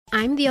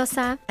I'm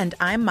Diosa. And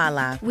I'm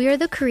Mala. We are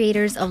the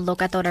creators of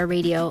Locatora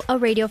Radio, a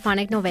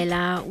radiophonic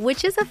novela,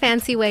 which is a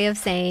fancy way of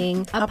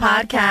saying a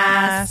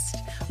podcast.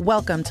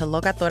 Welcome to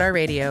Locatora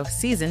Radio,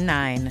 Season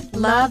 9.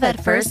 Love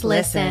at first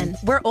listen.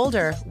 We're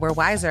older, we're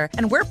wiser,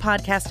 and we're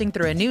podcasting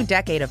through a new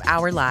decade of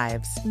our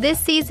lives. This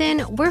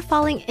season, we're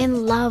falling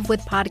in love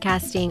with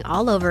podcasting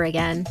all over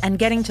again. And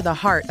getting to the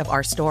heart of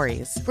our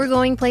stories. We're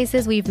going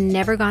places we've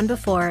never gone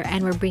before,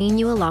 and we're bringing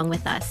you along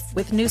with us.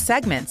 With new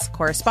segments,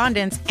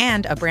 correspondence,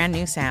 and a brand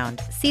new sound.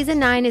 Season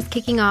 9 is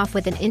kicking off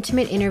with an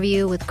intimate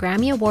interview with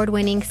Grammy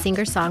Award-winning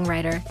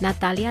singer-songwriter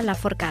Natalia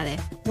Lafourcade.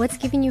 What's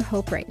giving you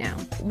hope right now?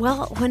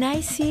 Well, when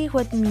I see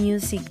what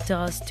music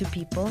does to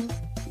people,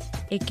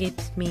 it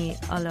gives me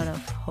a lot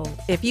of hope.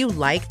 If you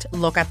liked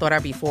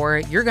Locatora before,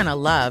 you're going to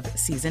love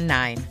Season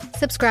 9.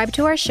 Subscribe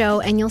to our show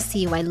and you'll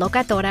see why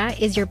Locatora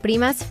is your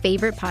prima's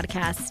favorite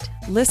podcast.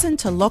 Listen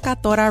to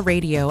Locatora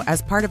Radio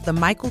as part of the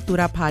My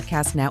Cultura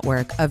Podcast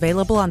Network,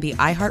 available on the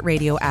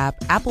iHeartRadio app,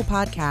 Apple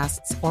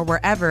Podcasts, or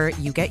wherever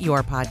you get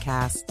your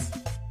podcasts.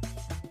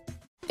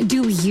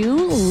 Do you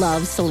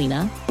love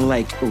Selena?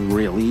 Like,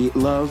 really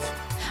love?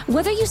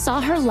 Whether you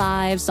saw her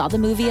live, saw the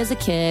movie as a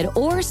kid,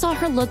 or saw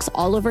her looks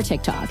all over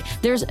TikTok,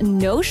 there's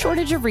no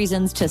shortage of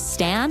reasons to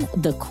stan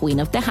the Queen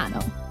of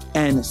Tejano.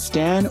 And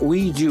Stan,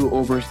 we do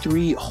over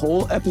 3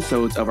 whole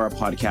episodes of our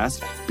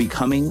podcast,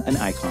 Becoming an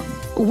Icon.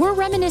 We're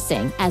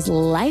reminiscing as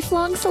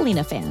lifelong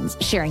Selena fans,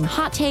 sharing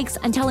hot takes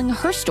and telling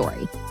her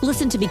story.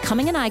 Listen to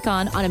Becoming an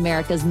Icon on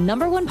America's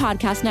 #1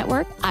 podcast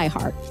network,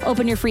 iHeart.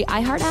 Open your free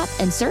iHeart app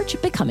and search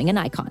Becoming an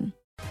Icon.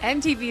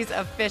 MTV's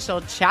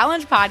official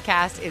Challenge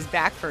podcast is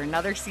back for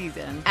another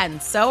season.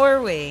 And so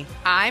are we.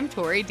 I'm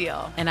Tori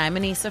Deal. And I'm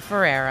Anissa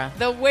Ferreira.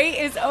 The wait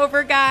is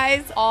over,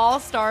 guys. All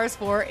Stars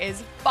 4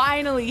 is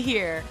finally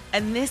here.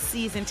 And this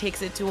season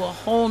takes it to a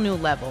whole new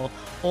level.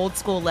 Old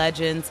school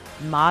legends,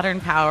 modern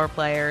power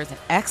players, and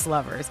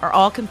ex-lovers are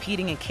all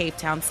competing in Cape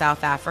Town,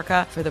 South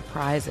Africa for the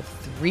prize of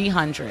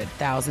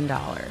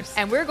 $300,000.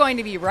 And we're going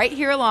to be right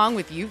here along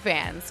with you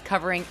fans,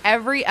 covering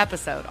every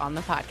episode on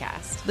the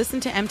podcast. Listen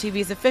to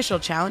MTV's official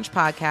Challenge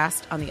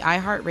podcast on the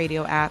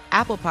iHeartRadio app,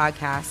 Apple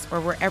Podcasts,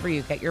 or wherever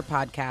you get your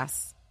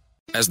podcasts.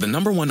 As the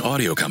 #1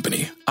 audio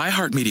company,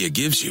 iHeartMedia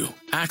gives you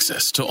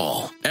access to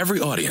all. Every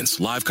audience,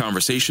 live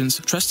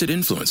conversations, trusted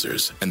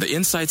influencers, and the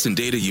insights and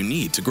data you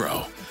need to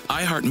grow.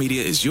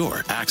 iHeartMedia is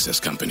your access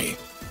company.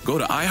 Go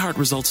to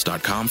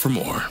iHeartResults.com for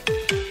more.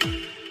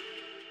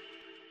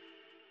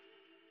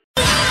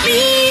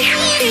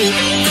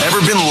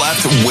 Ever been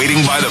left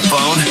waiting by the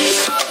phone?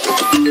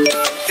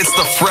 It's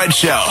the Fred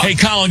Show. Hey,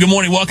 Colin, good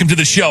morning. Welcome to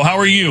the show. How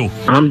are you?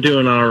 I'm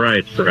doing all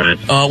right, Fred.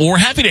 Well, we're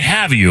happy to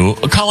have you.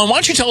 Colin, why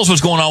don't you tell us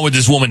what's going on with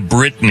this woman,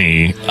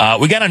 Brittany?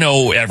 We got to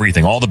know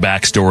everything, all the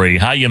backstory,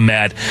 how you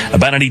met,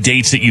 about any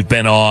dates that you've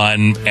been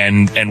on,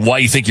 and why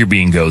you think you're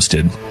being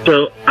ghosted.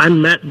 So I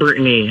met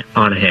Brittany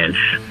on Hinge,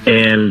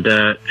 and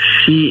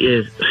she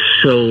is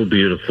so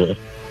beautiful.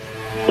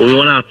 We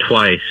went out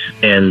twice,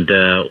 and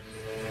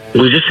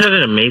we just had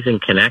an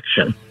amazing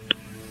connection.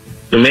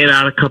 We made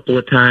out a couple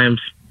of times.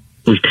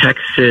 We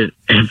texted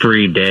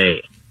every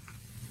day.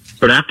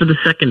 But after the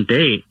second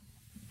date,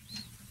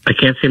 I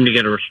can't seem to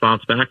get a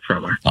response back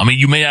from her. I mean,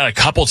 you made out a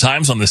couple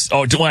times on this.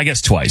 Oh, well, I guess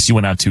twice. You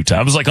went out 2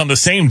 times. It was like on the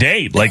same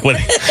date. Like when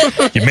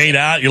you made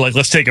out, you're like,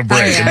 let's take a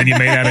break. Oh, yeah. And then you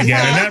made out again.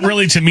 And that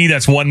really, to me,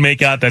 that's one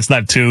make out. That's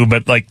not 2,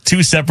 but like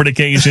 2 separate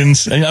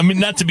occasions. I mean,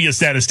 not to be a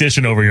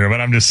statistician over here, but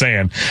I'm just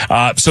saying.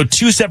 So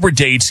 2 separate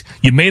dates.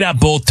 You made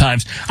out both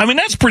times. I mean,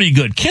 that's pretty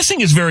good.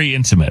 Kissing is very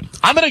intimate.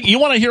 You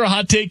want to hear a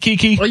hot take,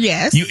 Kiki? Well,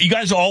 yes. You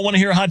guys all want to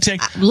hear a hot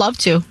take? I'd love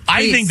to. Please.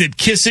 I think that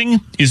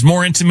kissing is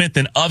more intimate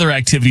than other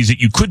activities that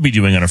you could be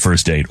doing on a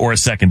first date or a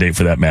second date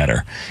for that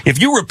matter.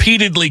 If you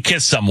repeatedly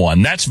kiss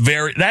someone, that's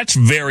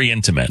very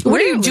intimate. What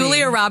are you,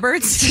 Julia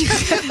Roberts?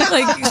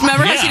 Like,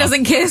 remember how she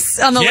doesn't kiss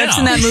on the lips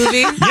in that movie?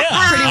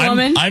 Yeah. Pretty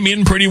Woman? I'm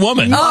in Pretty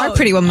Woman. You are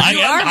Pretty Woman. I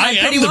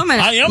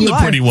am the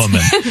Pretty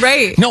Woman.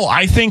 Right. No,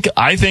 I think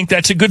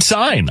that's a good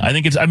sign. I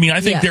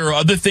think there are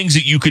other things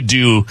that you could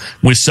do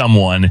with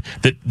someone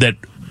that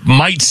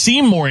might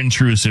seem more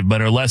intrusive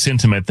but are less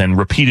intimate than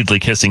repeatedly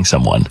kissing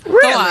someone.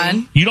 Really? Go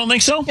on. You don't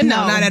think so?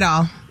 No, not at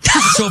all.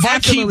 So if I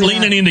keep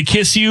leaning in to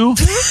kiss you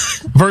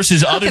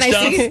versus other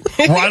stuff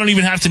where I don't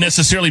even have to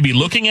necessarily be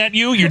looking at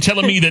you, you're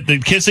telling me that the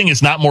kissing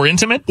is not more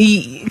intimate?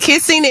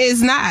 Kissing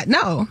is not,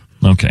 no.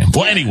 Okay.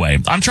 Well, anyway,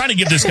 I'm trying to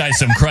give this guy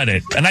some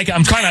credit, and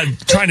I'm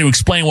trying to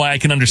explain why I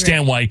can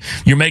understand why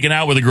you're making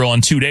out with a girl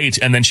on 2 dates,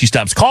 and then she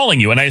stops calling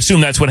you, and I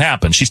assume that's what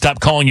happened. She stopped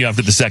calling you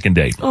after the second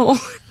date. Oh.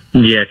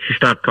 Yeah, she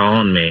stopped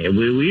calling me.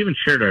 We even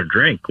shared our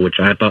drink, which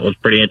I thought was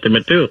pretty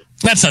intimate too.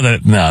 That's not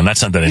that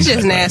intimate. It's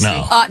just nasty.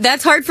 No.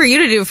 That's hard for you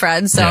to do,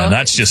 Fred. So yeah,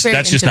 that's just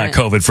not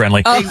COVID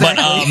friendly. Oh, but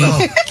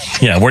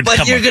yeah,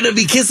 but you're going to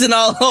be kissing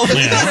all over.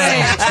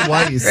 Yeah.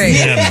 Twice. Right.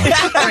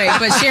 Yeah. Right.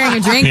 But sharing a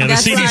drink. Yeah, the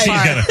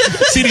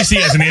CDC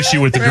has an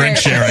issue with the drink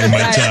sharing.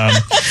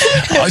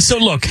 But so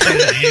look,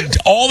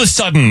 all of a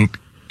sudden.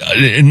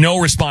 No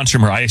response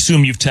from her. I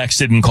assume you've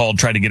texted and called,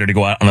 tried to get her to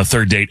go out on a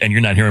third date, and you're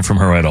not hearing from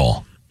her at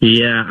all.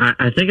 Yeah,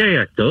 I think I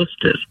got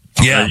ghosted.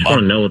 Yeah, I just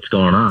want to know what's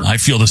going on. I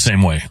feel the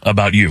same way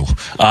about you.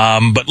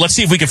 But let's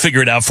see if we can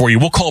figure it out for you.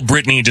 We'll call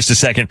Brittany in just a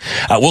second.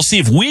 We'll see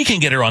if we can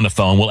get her on the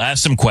phone. We'll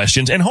ask some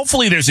questions, and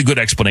hopefully there's a good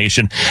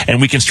explanation,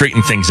 and we can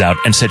straighten things out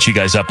and set you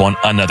guys up on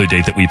another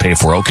date that we pay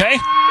for, okay?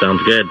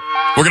 Sounds good.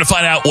 We're going to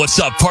find out what's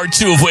up. Part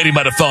 2 of Waiting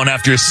by the Phone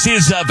after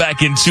SZA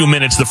back in 2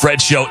 minutes. The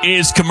Fred Show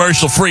is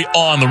commercial-free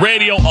on the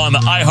radio, on the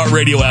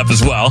iHeartRadio app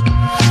as well.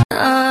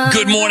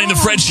 Good morning. The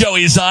Fred Show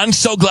is on.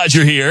 So glad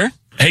you're here.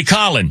 Hey,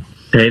 Colin.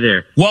 Hey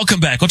there. Welcome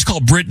back. Let's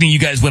call Brittany. You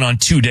guys went on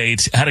 2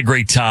 dates, had a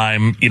great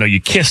time. You know,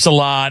 you kissed a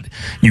lot.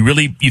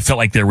 You felt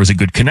like there was a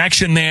good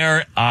connection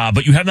there.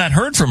 But you have not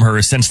heard from her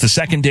since the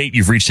second date.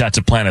 You've reached out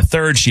to plan a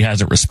third. She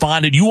hasn't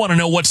responded. You want to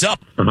know what's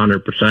up. 100%.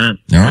 All right.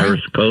 Virus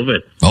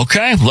COVID.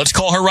 Okay. Let's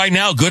call her right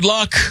now. Good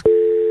luck.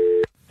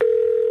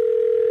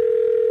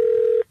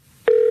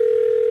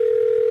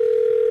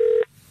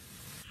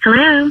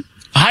 Hello.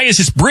 Hi, is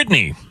this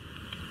Brittany?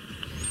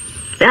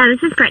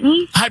 This is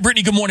Brittany. Hi,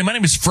 Brittany. Good morning. My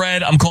name is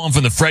Fred. I'm calling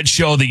from the Fred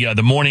Show,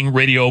 the morning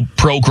radio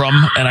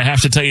program, and I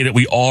have to tell you that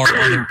we are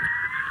on the...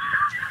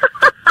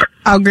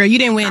 Oh, girl, you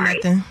didn't win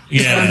nothing.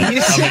 Yeah,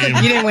 you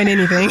didn't win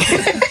anything.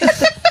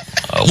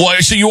 Well,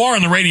 so you are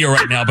on the radio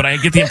right now, but I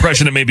get the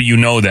impression that maybe you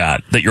know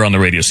that you're on the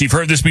radio. So you've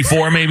heard this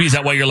before, maybe? Is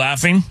that why you're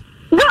laughing?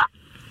 Well,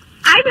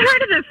 I've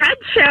heard of the Fred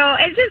Show.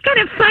 It's just kind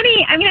of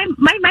funny. I mean,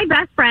 my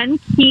best friend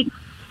keeps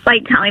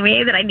telling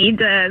me that I need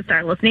to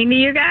start listening to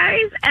you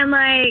guys, and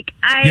where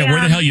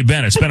the hell you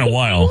been? It's been a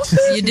while.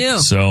 You do.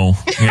 So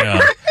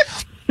yeah.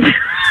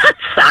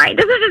 Sorry,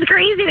 this is just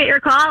crazy that you're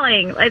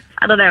calling. I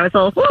don't know. It's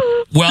all.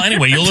 Well,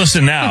 anyway, you'll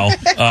listen now,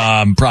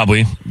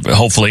 probably,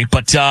 hopefully.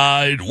 But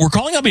we're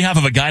calling on behalf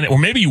of a guy, or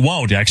maybe you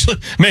won't, actually.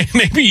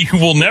 Maybe you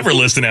will never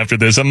listen after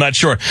this. I'm not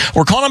sure.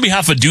 We're calling on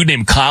behalf of a dude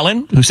named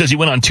Colin, who says he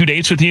went on 2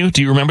 dates with you.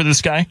 Do you remember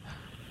this guy?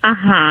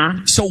 Uh-huh.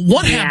 So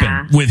what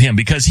happened with him?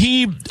 Because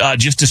he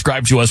just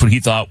described to us what he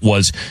thought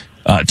was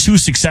 2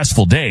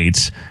 successful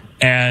dates,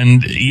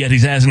 and yet he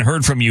hasn't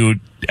heard from you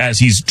as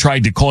he's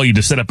tried to call you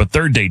to set up a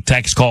third date,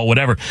 text, call,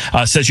 whatever,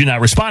 says you're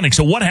not responding.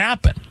 So what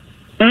happened?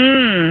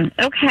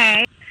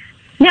 Okay.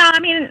 No, I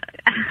mean,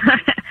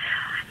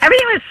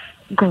 everything was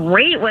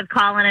great with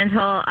Colin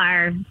until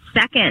our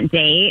second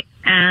date,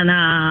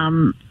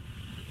 and,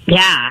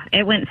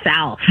 it went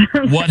south.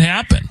 What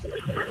happened?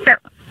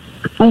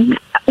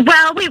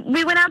 Well,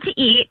 we went out to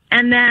eat,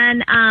 and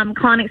then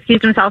Colin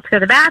excused himself to go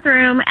to the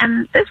bathroom,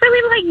 and this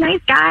really nice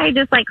guy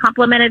just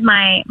complimented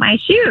my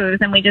shoes,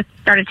 and we just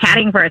started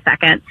chatting for a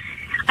second.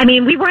 I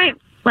mean, we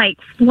weren't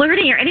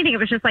flirting or anything. It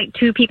was just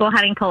 2 people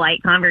having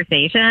polite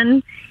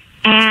conversation.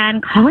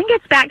 And Colin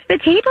gets back to the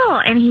table,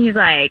 and he's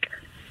like,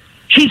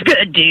 "She's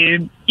good,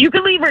 dude. You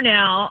can leave her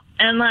now."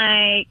 And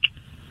the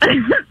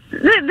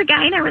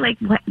guy and I were like,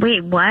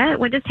 wait, what?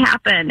 What just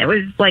happened? It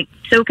was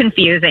so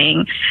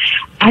confusing.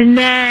 And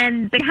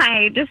then the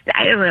guy just,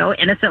 I don't know,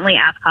 innocently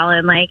asked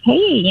Colin,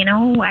 hey,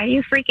 why are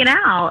you freaking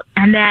out?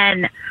 And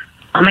then,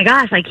 oh my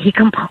gosh, he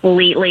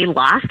completely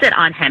lost it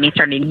on him. He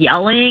started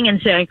yelling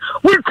and saying,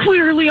 "We're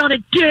clearly on a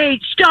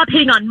date. Stop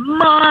hitting on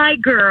my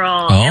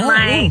girl." Oh, and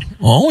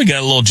we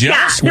got a little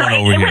jealous one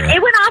over here.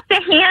 It went off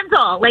the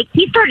handle.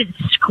 He started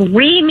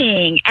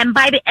screaming. And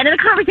by the end of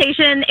the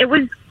conversation, it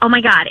was, oh my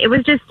God, it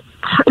was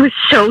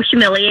so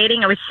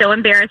humiliating. I was so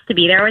embarrassed to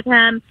be there with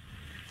him.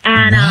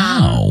 And,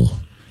 wow.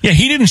 Yeah,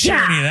 he didn't share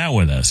any of that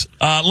with us.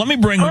 Let me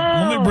bring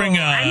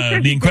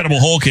the Incredible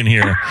Hulk in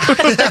here.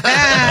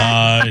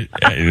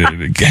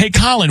 Hey,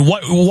 Colin,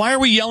 why are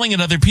we yelling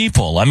at other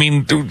people? I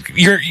mean,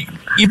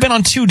 you've been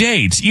on 2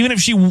 dates. Even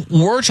if she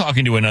were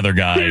talking to another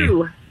guy,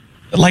 2.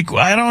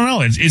 I don't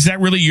know. Is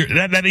that really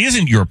that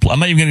isn't your? I'm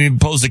not even going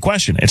to pose the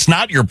question. It's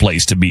not your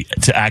place to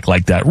act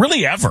like that,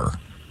 really, ever.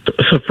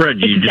 So, Fred,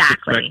 you just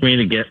expect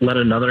me to let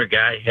another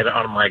guy hit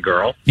on my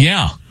girl?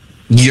 Yeah,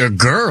 your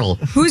girl.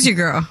 Who's your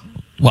girl?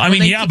 Well, I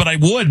mean, yeah, but I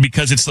would,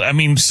 because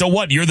so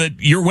what?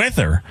 You're with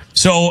her.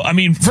 So, I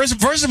mean,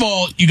 first of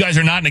all, you guys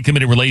are not in a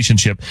committed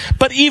relationship.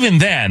 But even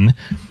then,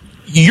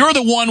 you're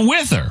the one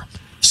with her.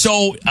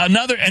 So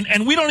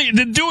and we don't need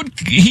to do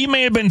it. He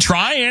may have been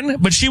trying,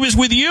 but she was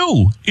with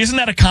you. Isn't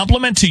that a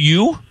compliment to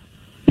you?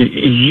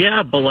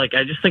 Yeah, but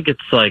I just think it's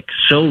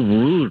so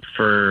rude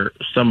for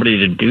somebody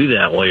to do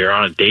that while you're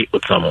on a date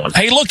with someone.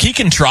 Hey, look, he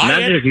can try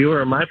Imagine if you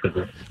were in my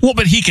position. Well,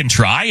 but he can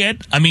try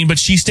it. I mean, but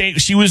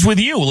she was with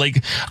you.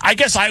 I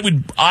guess I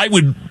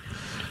would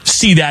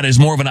see that as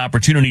more of an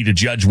opportunity to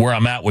judge where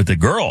I'm at with the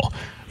girl.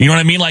 You know what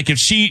I mean?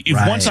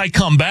 If once I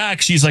come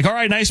back, she's like, "All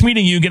right, nice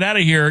meeting you, get out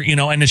of here,"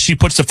 and if she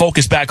puts the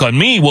focus back on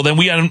me, well, then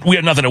we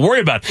have nothing to worry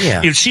about.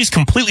 Yeah. If she's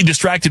completely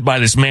distracted by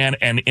this man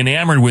and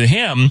enamored with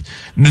him,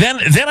 then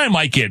I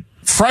might get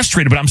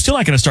frustrated, but I'm still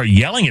not going to start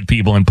yelling at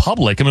people in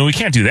public. I mean, we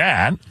can't do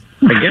that.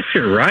 I guess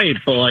you're right,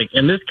 but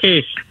in this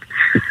case,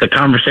 the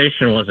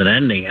conversation wasn't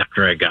ending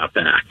after I got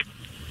back,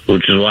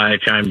 which is why I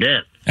chimed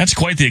in. That's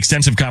quite the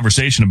extensive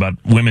conversation about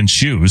women's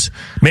shoes.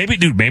 Maybe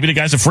the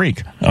guy's a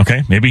freak.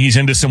 Okay. Maybe he's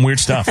into some weird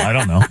stuff. I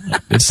don't know.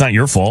 It's not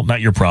your fault,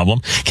 not your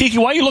problem. Kiki,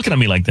 why are you looking at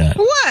me like that?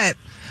 What?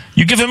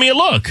 You giving me a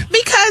look.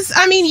 Because,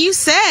 I mean, you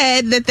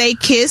said that they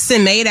kissed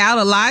and made out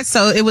a lot,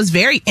 so it was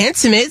very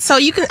intimate. So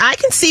I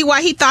can see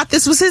why he thought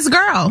this was his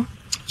girl.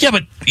 Yeah,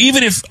 but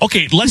even if,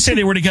 okay, let's say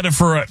they were together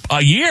for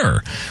a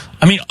year.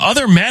 I mean,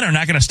 other men are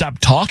not going to stop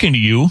talking to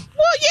you. Well,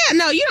 yeah,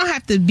 no, you don't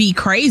have to be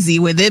crazy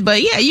with it.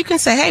 But yeah, you can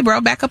say, hey, bro,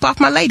 back up off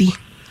my lady.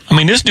 I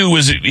mean, this dude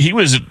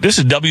this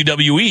is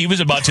WWE. He was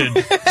about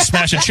to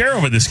smash a chair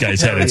over this guy's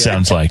head, it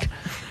sounds like.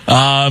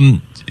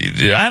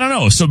 I don't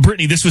know. So,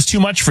 Brittany, this was too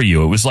much for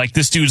you. It was like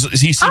this dude's,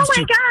 he seems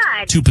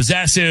too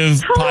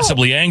possessive,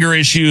 possibly anger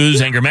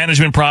issues, anger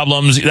management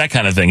problems, that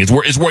kind of thing.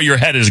 Is where your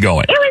head is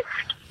going.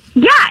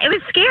 It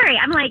was scary.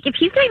 I'm like, if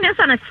he's doing this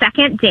on a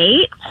second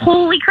date,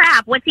 holy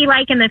crap, what's he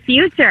like in the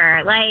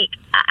future? Like,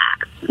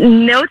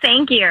 no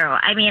thank you.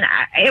 I mean,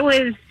 it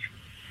was,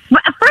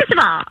 first of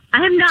all,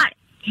 I am not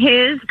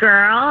his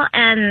girl,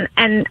 and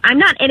I'm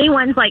not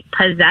anyone's, like,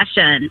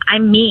 possession.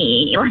 I'm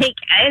me. Like,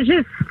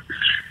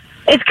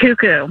 it's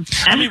cuckoo.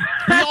 I mean,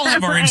 we all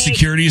have our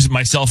insecurities,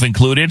 myself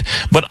included,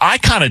 but I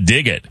kind of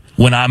dig it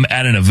when I'm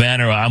at an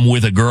event or I'm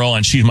with a girl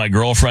and she's my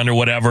girlfriend or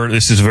whatever.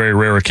 This is a very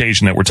rare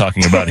occasion that we're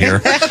talking about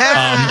here.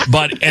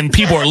 And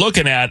people are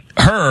looking at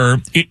her.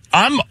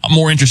 I'm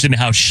more interested in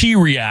how she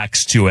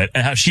reacts to it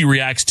and how she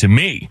reacts to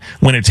me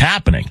when it's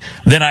happening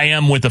than I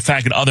am with the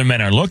fact that other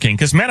men are looking,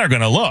 because men are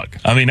going to look.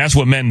 I mean, that's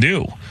what men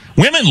do.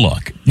 Women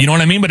look. You know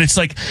what I mean? But it's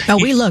like... Oh,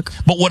 we look.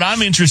 But what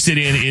I'm interested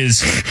in is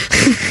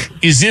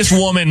this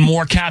woman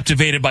more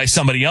captivated by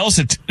someone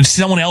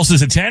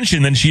else's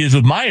attention than she is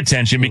with my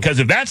attention? Because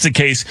if that's the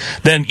case,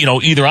 then,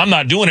 either I'm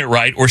not doing it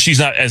right or she's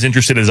not as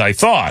interested as I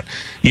thought.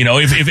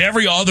 If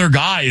every other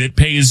guy that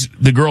pays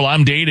the girl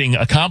I'm dating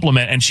a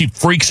compliment and she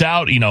freaks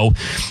out,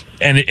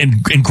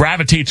 and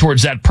gravitate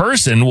towards that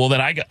person, well,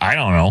 then I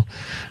don't know.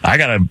 I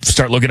got to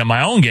start looking at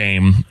my own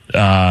game.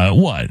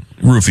 What?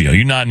 Rufio,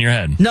 you nodding your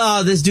head?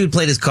 No, this dude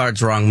played his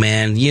cards wrong,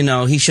 man.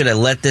 He should have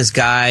let this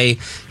guy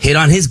hit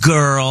on his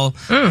girl,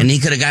 and he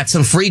could have got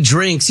some free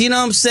drinks. You know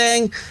what I'm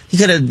saying? He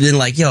could have been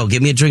like, yo,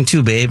 give me a drink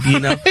too, babe.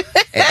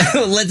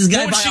 Let this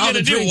guy buy all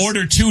the drinks.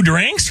 Order 2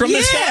 drinks from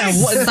this guy?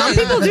 Some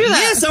people do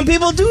that. Yeah, some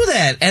people do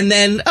that. And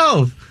then,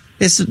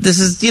 this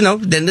is,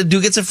 then the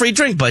dude gets a free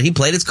drink, but he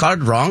played his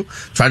card wrong,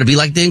 trying to be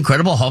like the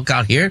Incredible Hulk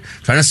out here,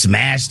 trying to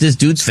smash this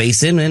dude's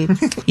face in, and,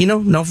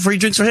 no free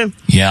drinks for him.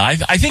 Yeah,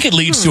 I think it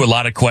leads to a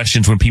lot of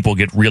questions when people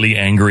get really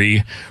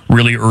angry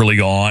really early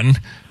on.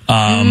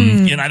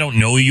 And I don't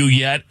know you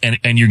yet,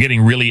 and you're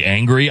getting really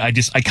angry. I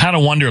kind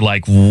of wonder,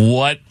 like,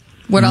 what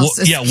else?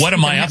 What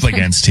am I up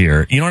against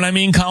here? You know what I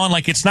mean, Colin?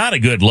 Like, it's not a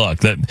good look.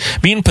 That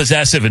being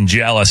possessive and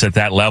jealous at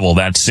that level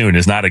that soon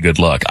is not a good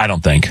look, I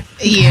don't think.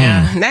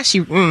 Yeah, that's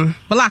you.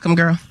 Block him,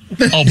 girl.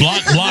 Oh,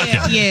 block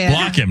him. Yeah.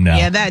 Block him now.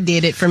 Yeah, that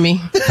did it for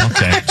me.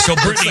 Okay. So,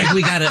 Brittany. Like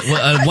we got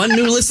one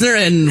new listener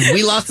and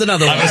we lost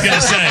another one. I was going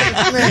to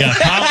say.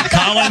 Yeah,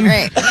 Colin.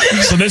 Right.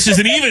 So this is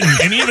an even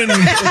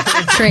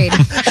trade.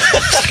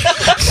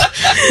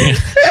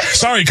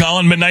 Sorry,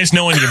 Colin, but nice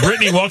knowing you.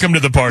 Brittany, welcome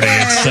to the party.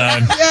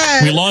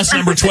 It's we lost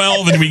number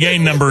 12 and we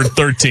gained number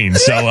 13.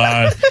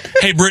 So,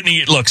 hey,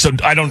 Brittany, look,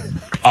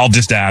 I'll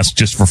just ask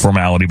just for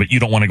formality, but you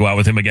don't want to go out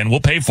with him again. We'll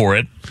pay for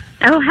it.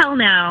 Oh, hell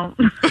no.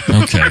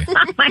 Okay.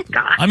 Oh, my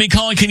God. I mean,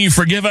 Colin, can you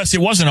forgive us?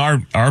 It wasn't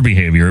our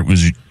behavior. It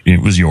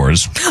was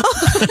yours.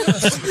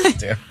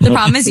 The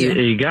problem is you.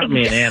 You got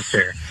me an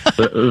answer.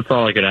 That's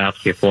all I could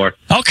ask you for.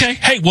 Okay.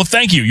 Hey, well,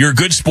 thank you. You're a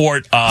good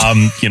sport.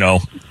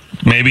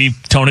 Maybe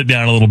tone it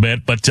down a little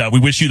bit, but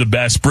we wish you the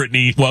best.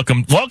 Brittany,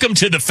 welcome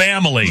to the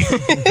family.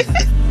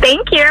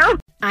 Thank you.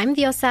 I'm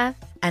Diosa.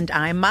 And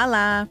I'm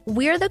Mala.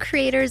 We're the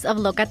creators of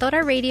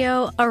Locatora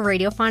Radio, a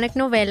radiophonic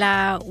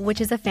novela, which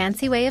is a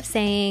fancy way of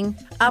saying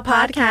a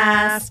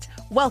podcast.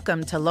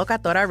 Welcome to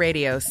Locatora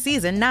Radio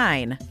Season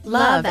 9.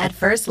 Love at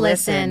First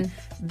Listen.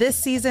 This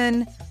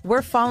season,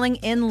 we're falling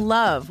in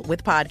love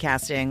with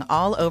podcasting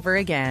all over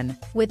again.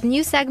 With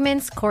new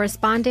segments,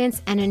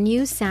 correspondence, and a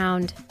new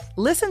sound.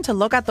 Listen to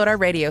Locatora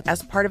Radio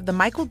as part of the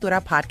Michael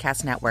Dura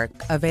Podcast Network.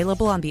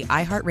 Available on the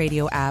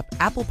iHeartRadio app,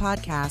 Apple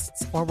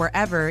Podcasts, or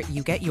wherever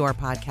you get your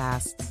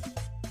podcasts.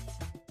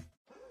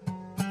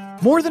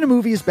 More Than a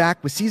Movie is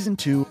back with Season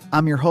 2.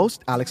 I'm your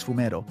host, Alex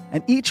Fumero.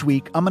 And each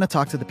week, I'm going to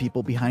talk to the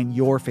people behind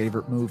your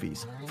favorite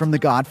movies. From The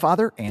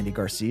Godfather, Andy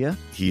Garcia.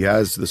 He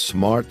has the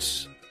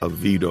smarts of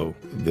Vito,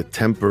 the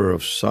temper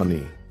of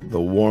Sonny,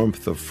 the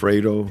warmth of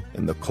Fredo,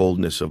 and the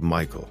coldness of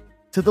Michael.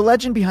 To the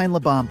legend behind La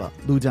Bamba,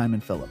 Lou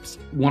Diamond Phillips.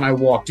 When I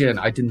walked in,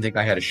 I didn't think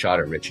I had a shot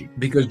at Richie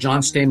because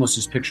John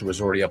Stamos' picture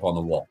was already up on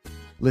the wall.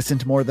 Listen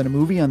to More Than a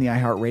Movie on the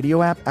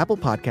iHeartRadio app, Apple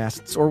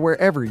Podcasts, or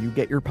wherever you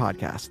get your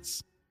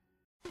podcasts.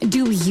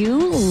 Do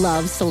you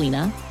love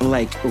Selena?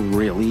 Like,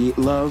 really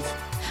love?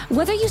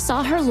 Whether you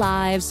saw her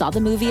live, saw the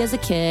movie as a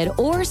kid,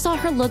 or saw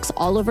her looks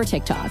all over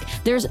TikTok,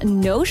 there's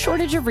no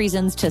shortage of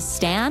reasons to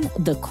stan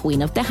the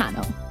Queen of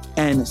Tejano.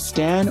 And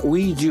Stan,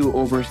 we do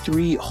over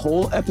 3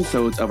 whole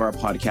episodes of our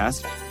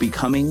podcast,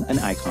 Becoming an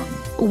Icon.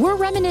 We're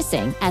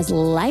reminiscing as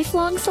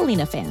lifelong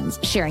Selena fans,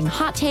 sharing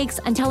hot takes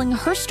and telling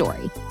her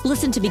story.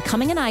 Listen to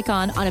Becoming an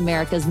Icon on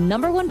America's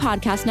 #1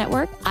 podcast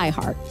network,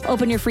 iHeart.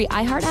 Open your free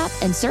iHeart app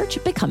and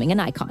search Becoming an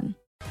Icon.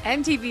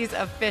 MTV's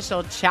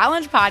official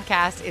Challenge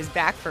podcast is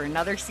back for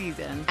another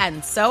season.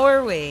 And so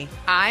are we.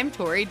 I'm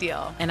Tori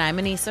Deal. And I'm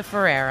Anissa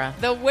Ferreira.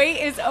 The wait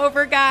is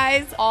over,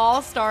 guys.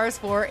 All Stars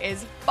 4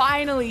 is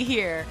finally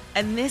here.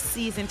 And this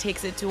season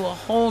takes it to a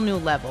whole new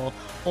level.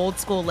 Old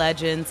school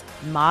legends,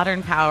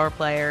 modern power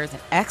players,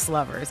 and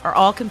ex-lovers are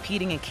all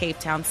competing in Cape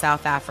Town,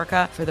 South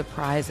Africa for the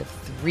prize of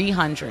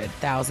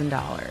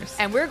 $300,000.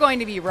 And we're going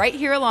to be right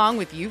here along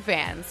with you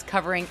fans,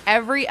 covering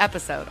every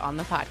episode on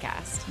the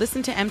podcast.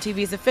 Listen to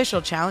MTV's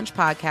official Challenge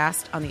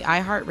podcast on the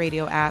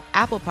iHeartRadio app,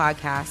 Apple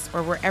Podcasts,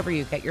 or wherever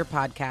you get your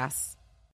podcasts.